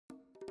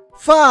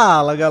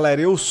Fala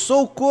galera, eu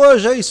sou o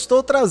Koja e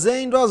estou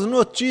trazendo as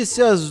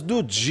notícias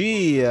do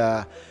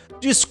dia.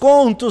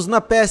 Descontos na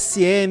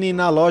PSN,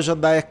 na loja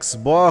da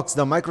Xbox,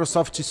 da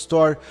Microsoft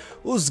Store,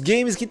 os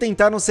games que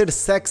tentaram ser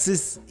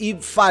sexys e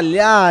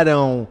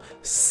falharam,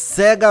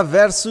 Sega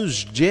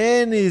versus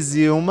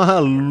Genesis, uma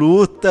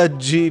luta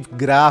de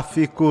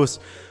gráficos,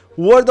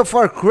 World of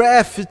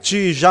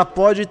Warcraft já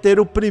pode ter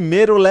o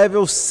primeiro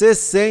level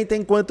 60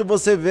 enquanto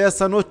você vê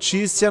essa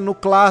notícia no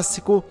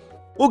clássico,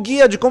 o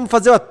guia de como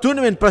fazer o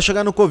Attunement para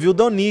chegar no Covild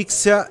da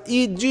Onyxya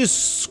e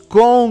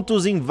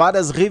descontos em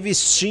várias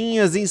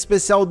revistinhas, em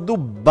especial do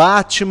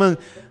Batman,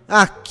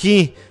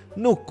 aqui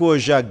no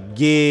CojaGamer.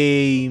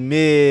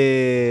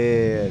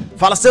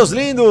 Fala seus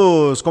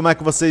lindos, como é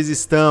que vocês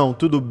estão?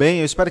 Tudo bem?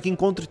 Eu espero que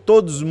encontre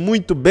todos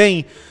muito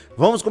bem.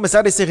 Vamos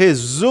começar esse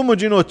resumo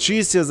de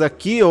notícias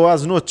aqui, ou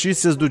as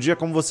notícias do dia,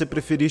 como você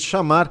preferir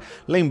chamar.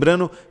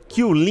 Lembrando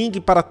que o link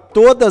para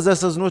todas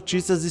essas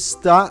notícias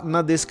está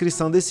na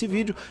descrição desse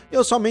vídeo.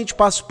 Eu somente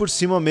passo por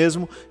cima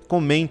mesmo,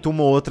 comento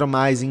uma ou outra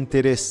mais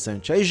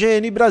interessante. A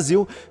IGN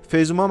Brasil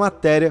fez uma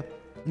matéria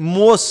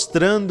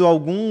mostrando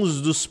alguns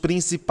dos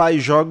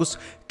principais jogos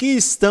que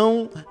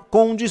estão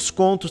com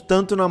desconto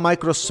tanto na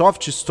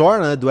Microsoft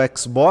Store, né, do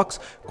Xbox,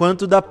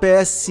 quanto da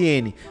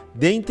PSN.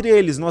 Dentre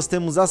eles nós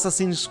temos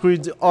Assassin's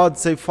Creed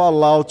Odyssey,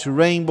 Fallout,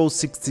 Rainbow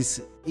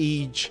Six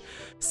Siege,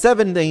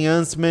 Seventh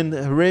Enhancement,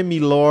 Remy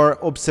Lore,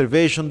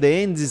 Observation,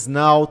 The End Is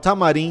Now,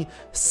 Tamarin,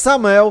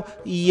 Samuel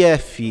e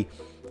F.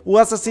 O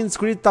Assassin's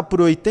Creed está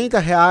por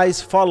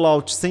R$80,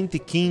 Fallout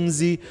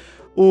 115,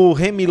 o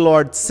Remy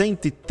Lord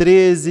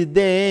 113,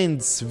 The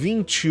Ends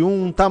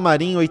 21,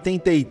 Tamarin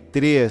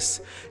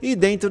 83. E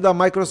dentro da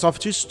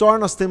Microsoft Store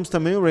nós temos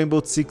também o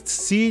Rainbow Six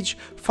Siege,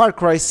 Far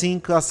Cry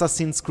 5,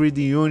 Assassin's Creed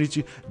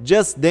Unity,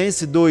 Just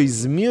Dance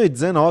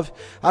 2019,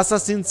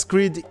 Assassin's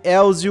Creed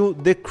Ezio,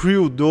 The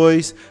Crew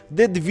 2,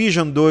 The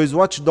Division 2,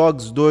 Watch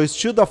Dogs 2,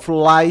 Shield of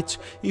Light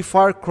e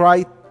Far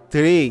Cry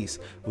 3.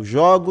 Os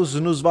jogos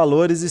nos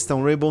valores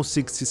estão Rainbow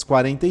Six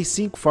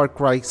 45, Far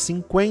Cry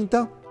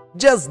 50,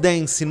 Just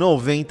Dance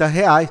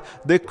R$90,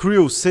 The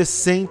Crew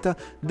 60,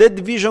 The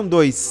Division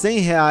 2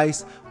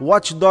 R$100,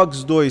 Watch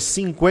Dogs 2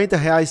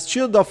 R$50,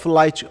 Shield of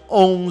Light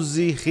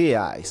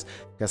R$11.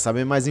 Quer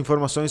saber mais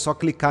informações? É só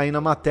clicar aí na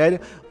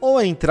matéria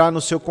ou entrar no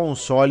seu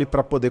console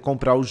para poder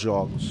comprar os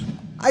jogos.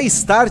 A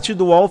Start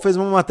do UOL fez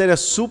uma matéria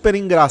super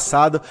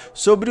engraçada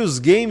sobre os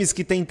games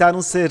que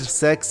tentaram ser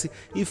sexy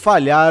e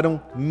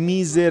falharam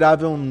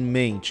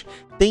miseravelmente.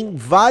 Tem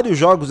vários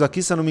jogos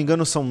aqui, se eu não me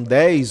engano são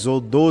 10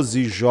 ou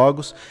 12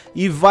 jogos,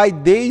 e vai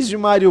desde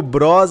Mario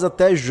Bros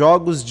até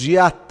jogos de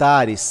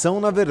Atari.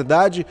 São na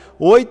verdade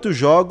 8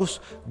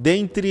 jogos,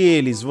 dentre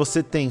eles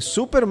você tem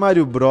Super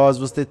Mario Bros,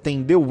 você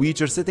tem The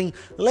Witcher, você tem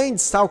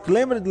Landstalk,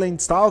 lembra de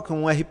Landstalk?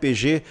 Um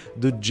RPG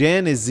do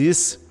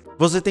Genesis.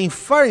 Você tem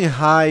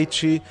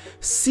Fahrenheit,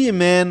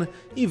 Seaman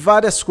e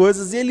várias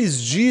coisas, e eles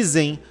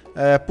dizem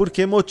por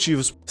que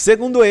motivos.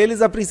 Segundo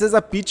eles, a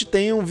Princesa Peach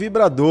tem um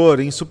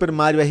vibrador. Em Super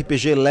Mario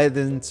RPG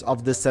Legends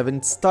of the Seven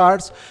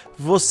Stars,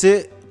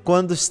 você,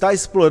 quando está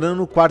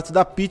explorando o quarto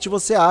da Peach,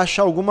 você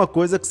acha alguma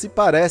coisa que se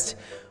parece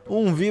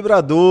um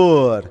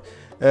vibrador.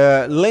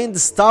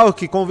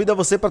 Landstalk convida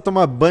você para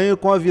tomar banho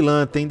com a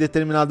vilã. Tem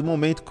determinado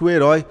momento que o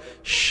herói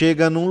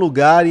chega num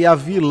lugar e a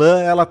vilã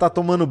ela tá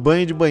tomando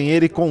banho de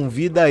banheiro e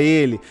convida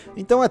ele.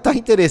 Então tá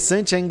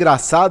interessante, é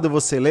engraçado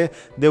você ler.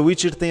 The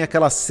Witcher tem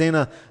aquela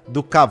cena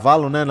do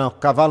cavalo, né? Não,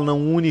 cavalo não,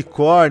 um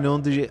unicórnio,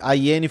 onde a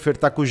Yennefer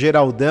tá com o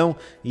Geraldão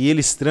e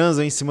eles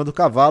transam em cima do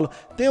cavalo.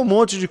 Tem um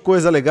monte de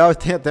coisa legal e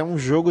tem até um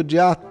jogo de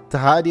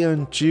Atari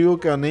antigo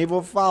que eu nem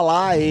vou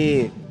falar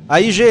aí. A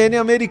IGN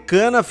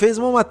americana fez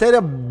uma matéria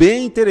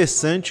bem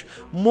interessante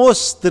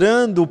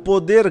mostrando o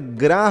poder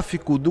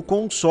gráfico do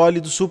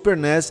console do Super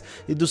NES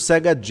e do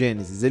Sega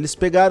Genesis. Eles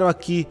pegaram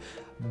aqui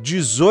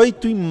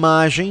 18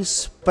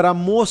 imagens para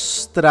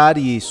mostrar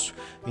isso.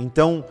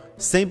 Então,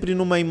 sempre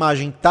numa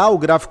imagem tá o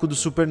gráfico do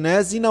Super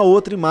NES e na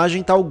outra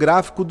imagem tá o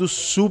gráfico do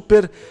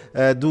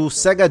do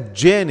Sega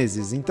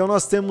Genesis. Então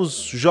nós temos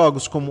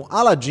jogos como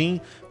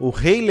Aladdin, o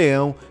Rei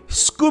Leão,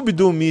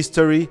 Scooby-Doo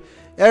Mystery,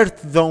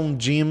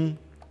 Earthbound Jim,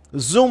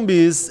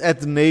 Zombies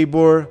at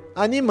Neighbor,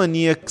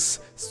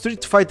 Animaniacs,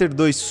 Street Fighter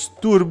 2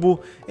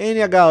 Turbo,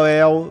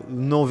 NHL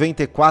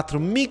 94,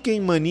 Mickey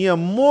Mania,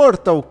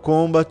 Mortal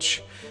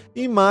Kombat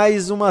e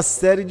mais uma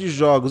série de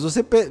jogos.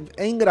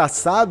 É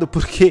engraçado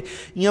porque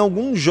em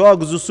alguns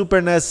jogos o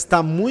Super NES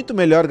está muito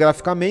melhor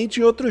graficamente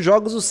e em outros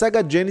jogos o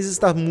Sega Genesis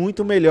está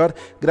muito melhor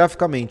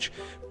graficamente.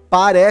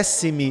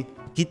 Parece-me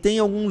que tem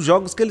alguns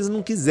jogos que eles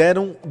não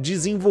quiseram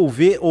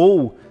desenvolver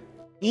ou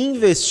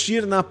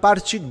investir na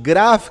parte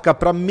gráfica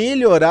para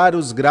melhorar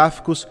os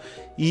gráficos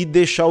e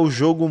deixar o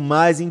jogo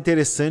mais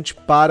interessante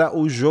para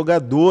os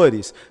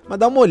jogadores. Mas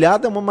dá uma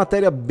olhada, é uma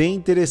matéria bem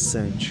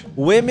interessante.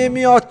 O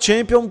MMO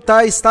Champion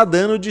está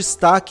dando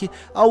destaque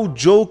ao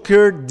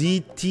Joker de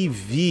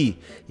TV.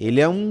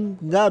 Ele é um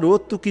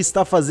garoto que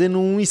está fazendo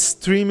um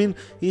streaming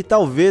e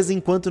talvez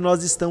enquanto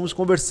nós estamos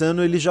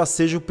conversando ele já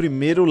seja o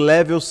primeiro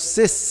level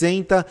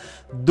 60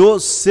 do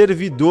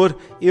servidor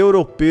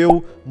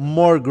europeu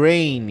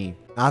Morgraine.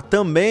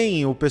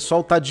 Também o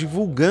pessoal está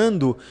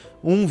divulgando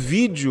um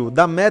vídeo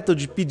da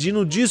Method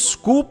pedindo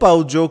desculpa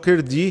ao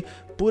Joker D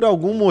por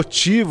algum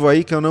motivo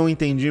aí que eu não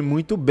entendi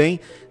muito bem,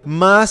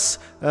 mas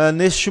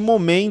neste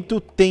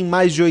momento tem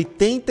mais de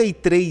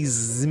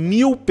 83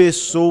 mil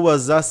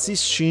pessoas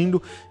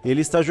assistindo. Ele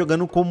está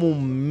jogando como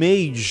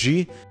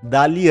mage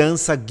da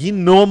aliança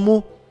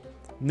Gnomo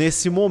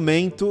nesse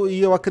momento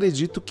e eu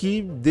acredito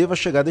que deva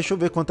chegar. Deixa eu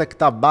ver quanto é que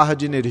tá a barra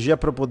de energia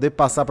para poder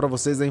passar para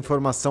vocês a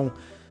informação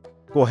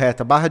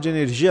correta. Barra de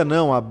energia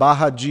não, a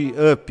barra de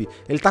up.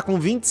 Ele tá com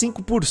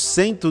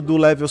 25% do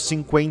level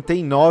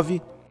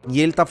 59 e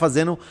ele tá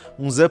fazendo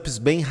uns ups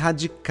bem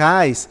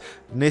radicais.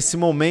 Nesse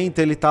momento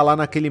ele tá lá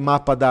naquele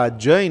mapa da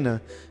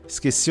Jaina,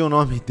 esqueci o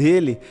nome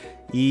dele,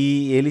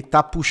 e ele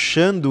tá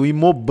puxando e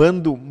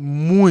mobando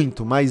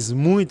muito, mas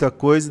muita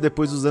coisa, e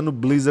depois usando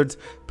Blizzard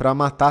para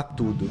matar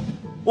tudo.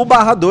 O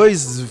Barra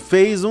 2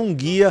 fez um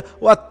guia,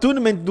 o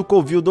Attunement do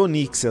Covild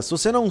Onyxya. Se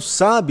você não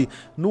sabe,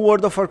 no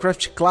World of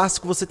Warcraft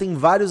clássico você tem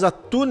vários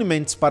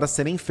Attunements para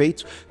serem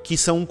feitos, que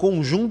são um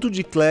conjunto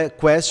de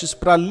quests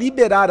para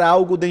liberar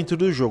algo dentro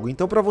do jogo.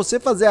 Então para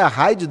você fazer a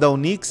raid da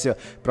Onyxya,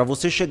 para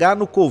você chegar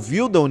no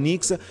Covild da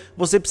Onyxya,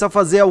 você precisa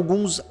fazer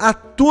alguns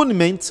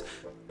Attunements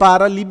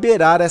para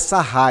liberar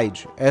essa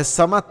raid.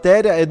 Essa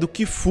matéria é do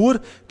Kifur.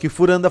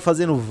 Kifur anda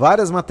fazendo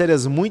várias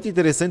matérias muito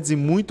interessantes e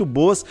muito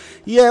boas,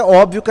 e é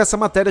óbvio que essa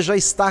matéria já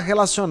está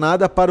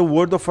relacionada para o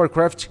World of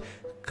Warcraft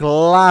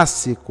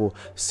clássico.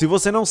 Se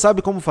você não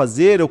sabe como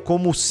fazer ou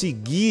como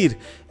seguir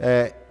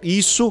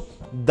isso,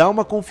 dá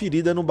uma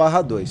conferida no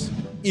Barra 2.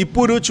 E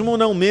por último,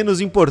 não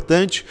menos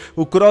importante,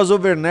 o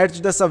Crossover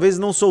Nerd dessa vez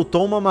não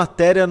soltou uma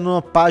matéria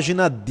na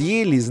página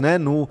deles, né,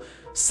 no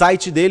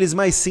site deles,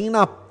 mas sim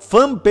na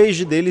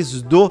fanpage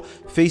deles do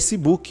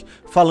Facebook,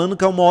 falando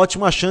que é uma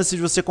ótima chance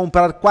de você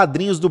comprar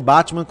quadrinhos do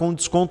Batman com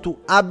desconto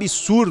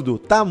absurdo,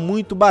 tá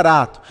muito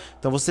barato.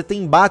 Então você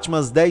tem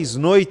Batman 10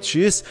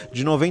 Noites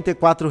de R$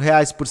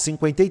 94,00 por R$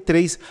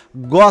 53,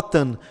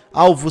 Gotham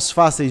Alvos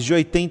Fáceis de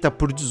 80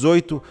 por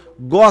 18,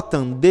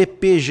 Gotham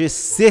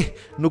DPGC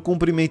no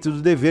Cumprimento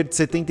do Dever de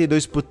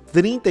 72 por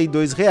R$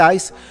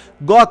 32,00,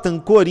 Gotham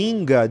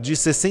Coringa de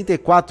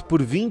 64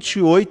 por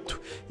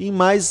 28 e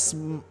mais.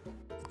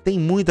 Tem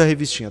muita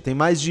revistinha, tem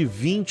mais de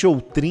 20 ou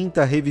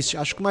 30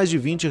 revistinhas, acho que mais de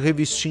 20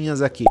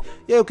 revistinhas aqui.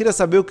 E aí eu queria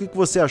saber o que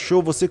você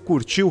achou, você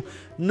curtiu,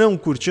 não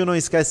curtiu, não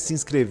esquece de se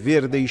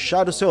inscrever,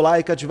 deixar o seu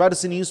like, ativar os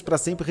sininhos para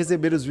sempre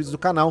receber os vídeos do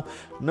canal.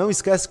 Não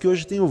esquece que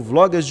hoje tem o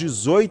vlog às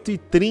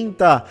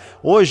 18h30,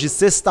 hoje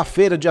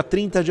sexta-feira, dia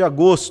 30 de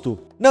agosto.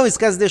 Não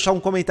esquece de deixar um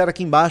comentário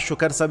aqui embaixo, eu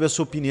quero saber a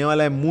sua opinião,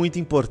 ela é muito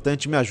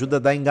importante, me ajuda a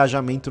dar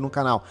engajamento no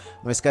canal.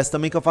 Não esquece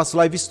também que eu faço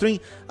live stream,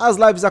 as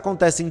lives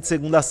acontecem de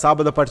segunda a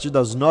sábado a partir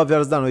das 9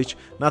 horas da noite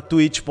na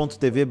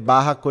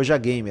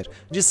twitch.tv/CojaGamer.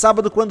 De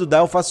sábado, quando dá,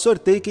 eu faço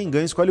sorteio e quem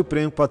ganha escolhe o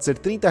prêmio, pode ser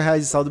R$30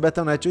 de saldo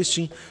Battle.net ou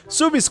Steam,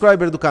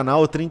 subscriber do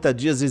canal, 30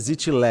 dias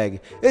Exit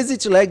Lag.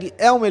 Exit Lag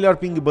é o melhor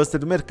ping buster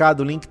do mercado,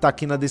 o link tá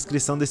aqui na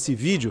descrição desse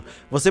vídeo.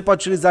 Você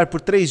pode utilizar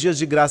por 3 dias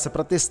de graça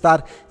para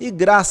testar e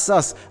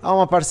graças a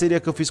uma parceria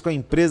que eu fiz com a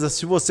empresa,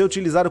 se você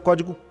utilizar o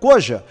código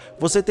COJA,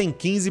 você tem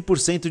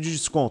 15% de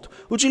desconto.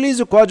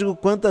 Utilize o código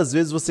quantas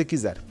vezes você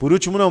quiser. Por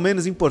último, não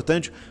menos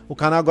importante, o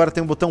canal agora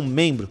tem um botão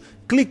membro.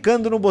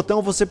 Clicando no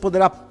botão, você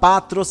poderá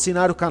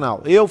patrocinar o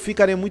canal. Eu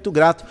ficarei muito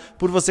grato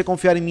por você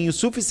confiar em mim o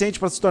suficiente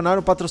para se tornar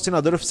um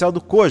patrocinador oficial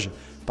do Koja.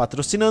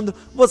 Patrocinando,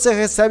 você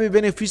recebe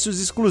benefícios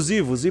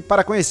exclusivos e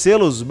para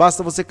conhecê-los,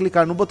 basta você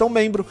clicar no botão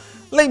membro.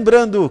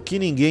 Lembrando que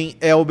ninguém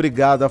é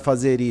obrigado a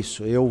fazer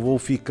isso. Eu vou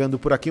ficando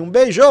por aqui. Um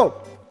beijo!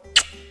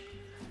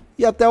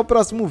 E até o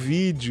próximo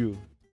vídeo.